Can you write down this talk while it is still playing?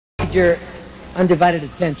need your undivided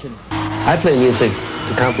attention. I play music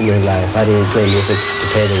to complement life. I didn't play music to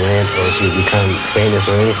pay the rent or to become famous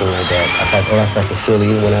or anything like that. I thought all that stuff was silly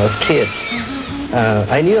even when I was a kid.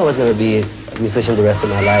 I knew I was going to be a musician the rest of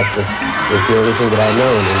my life. It's the only thing that I know,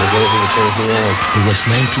 and the only thing that turns me on. It was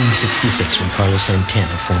 1966 when Carlos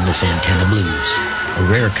Santana formed the Santana Blues, a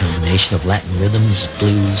rare combination of Latin rhythms,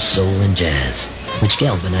 blues, soul, and jazz, which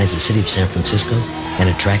galvanized the city of San Francisco and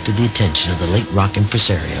attracted the attention of the late rock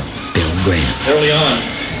impresario, Bill Graham. Early on,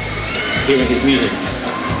 hearing his music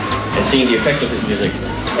and seeing the effect of his music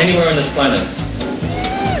anywhere on this planet,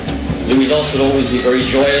 the results would always be very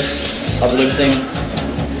joyous, uplifting,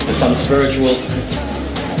 to some spiritual,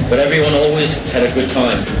 but everyone always had a good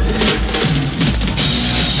time.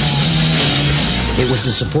 It was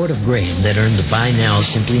the support of Graham that earned the by now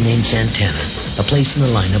simply named Santana a place in the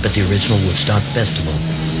lineup at the original Woodstock Festival,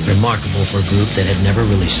 remarkable for a group that had never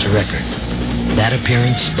released a record. That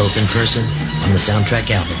appearance, both in person, on the soundtrack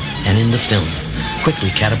album, and in the film, quickly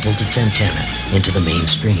catapulted Santana into the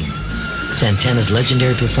mainstream. Santana's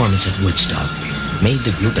legendary performance at Woodstock made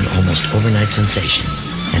the group an almost overnight sensation,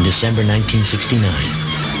 and December 1969,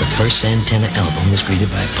 the first Santana album was greeted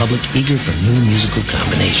by a public eager for new musical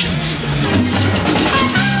combinations.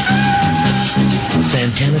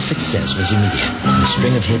 Santana's success was immediate, and a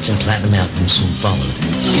string of hits and platinum albums soon followed.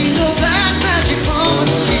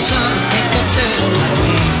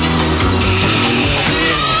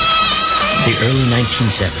 The early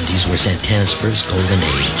 1970s were Santana's first golden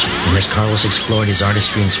age, and as Carlos explored his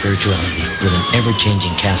artistry and spirituality with an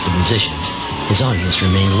ever-changing cast of musicians, his audience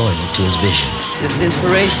remained loyal to his vision. There's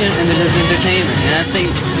inspiration and there's entertainment, and I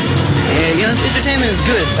think, entertainment is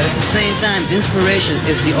good, but at the same time, inspiration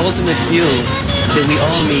is the ultimate fuel that we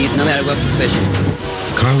all need, no matter what profession.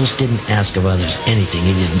 Carlos didn't ask of others anything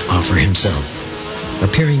he didn't offer himself.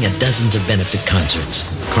 Appearing at dozens of benefit concerts,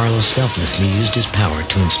 Carlos selflessly used his power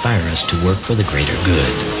to inspire us to work for the greater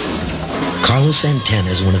good. Carlos Santana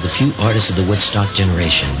is one of the few artists of the Woodstock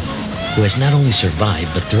generation who has not only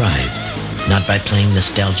survived but thrived, not by playing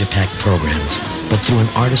nostalgia-packed programs, but through an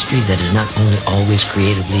artistry that is not only always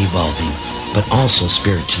creatively evolving, but also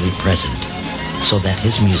spiritually present, so that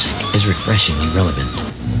his music is refreshingly relevant.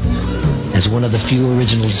 As one of the few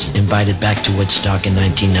originals invited back to Woodstock in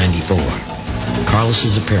 1994,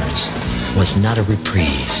 Carlos's appearance was not a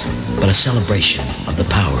reprise, but a celebration of the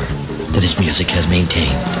power that his music has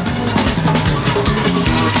maintained.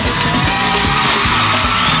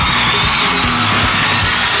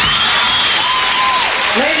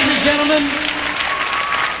 Ladies and gentlemen,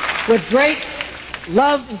 with great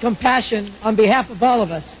love and compassion on behalf of all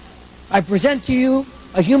of us, I present to you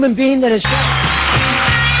a human being that has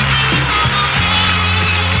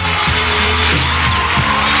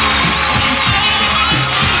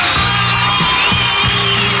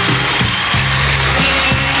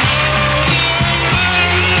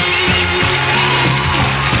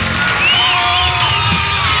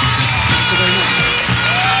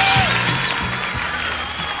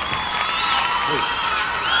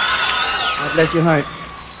Bless your heart.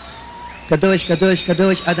 Kadosh, Kadosh,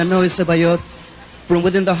 Kadosh, Adonai Sabayot. From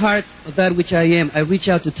within the heart of that which I am, I reach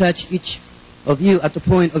out to touch each of you at the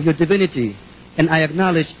point of your divinity, and I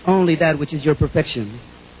acknowledge only that which is your perfection.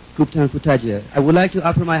 Kuptan Putaja. I would like to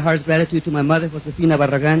offer my heart's gratitude to my mother, Josefina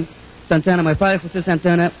Barragan Santana, my father, Jose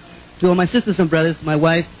Santana, to all my sisters and brothers, to my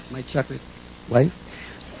wife, my chocolate wife,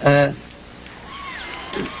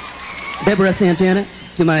 Deborah Santana,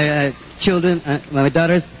 to my children, my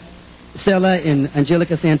daughters, Stella and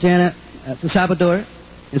Angelica Santana, Salvador,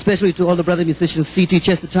 especially to all the brother musicians, C.T.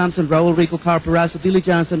 Chester Thompson, Raul Rico, Carl Perazzo, Billy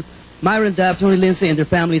Johnson, Myron Dabb, Tony Lindsay, and their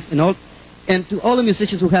families, and to all the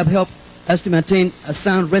musicians who have helped us to maintain a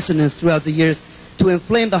sound resonance throughout the years, to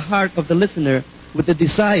inflame the heart of the listener with the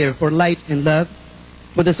desire for light and love.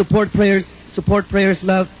 For the support prayers,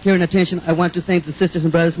 love, care, and attention, I want to thank the sisters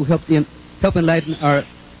and brothers who help enlighten our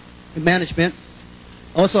management.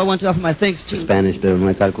 Also, I want to offer my thanks to Spanish, pero no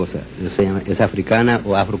hay tal cosa. Es africana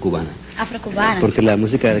o afrocubana. Afrocubana. Porque la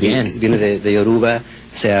música viene de Yoruba,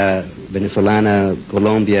 sea venezolana,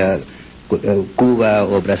 Colombia, Cuba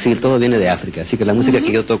o Brasil, todo viene de África. Así que la música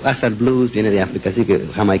que yo toco, hasta el blues viene de África, así que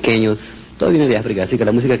jamaiqueño, todo viene de África. Así que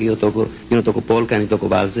la música que yo no toco polka ni toco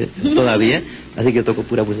valse todavía, así que yo toco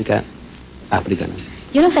pura música africana.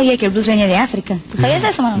 Yo no sabía que el blues venía de África. ¿Tú sabías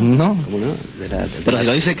eso, Manolo? No. ¿Cómo no? Pero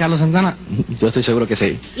lo dice Carlos Santana, yo estoy seguro que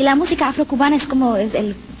sí. ¿Y la música afrocubana es como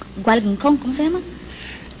el gualguncón, cómo se llama?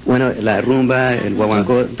 Bueno, la rumba, el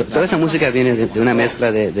guaguancó, toda esa música viene de una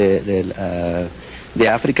mezcla de de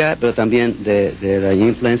África, pero también de la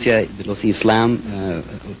influencia de los islam,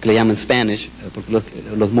 que le llaman Spanish, porque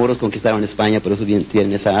los moros conquistaron España, por eso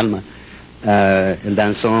tienen esa alma. El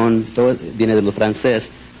danzón, todo viene de lo francés,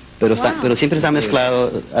 pero, pero siempre está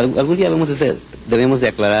mezclado. Algún día debemos de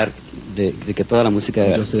aclarar de que toda la música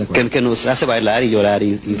que nos hace bailar y llorar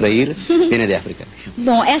y reír viene de África.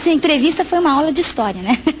 Bom, essa entrevista foi uma aula de história,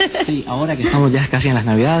 né? Sí, ahora que estamos ya casi en las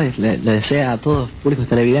Navidades, le desea a todos los públicos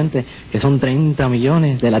televidentes, que son 30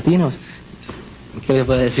 millones de latinos, ¿qué le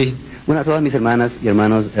puede decir? Bueno, a todas mis hermanas y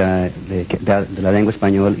hermanos de la lengua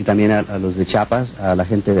español, y también a los de Chiapas, a la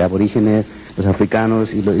gente de aborígenes, los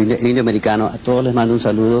africanos y el indio americano, a todos les mando un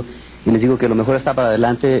saludo y les digo que lo mejor está para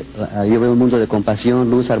adelante. Yo veo un mundo de compasión,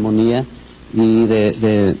 luz, armonía y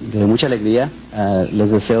de mucha alegría. Les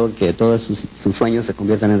deseo que todos sus sueños se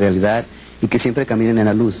conviertan en realidad y que siempre caminen en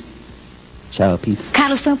la luz. Chao, peace.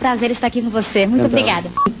 Carlos, foi um prazer estar aqui com você. Muito obrigada.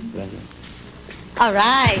 All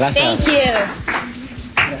right, Gracias. thank you.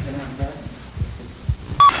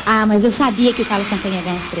 Ah, mas eu sabia que o Carlos Santana ia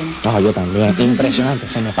ganhar esse prêmio. No, yo también. Impresionante,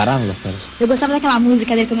 se me pararon los pelos. Eu gostava daquela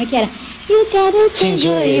música dele, como é que era? You gotta change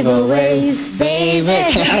your evil ways, baby.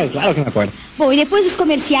 Claro que me acuerdo. Bom, e depois dos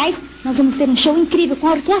comerciais, nós vamos ter um show incrível com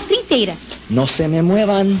a orquestra inteira. No se me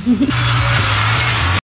muevan.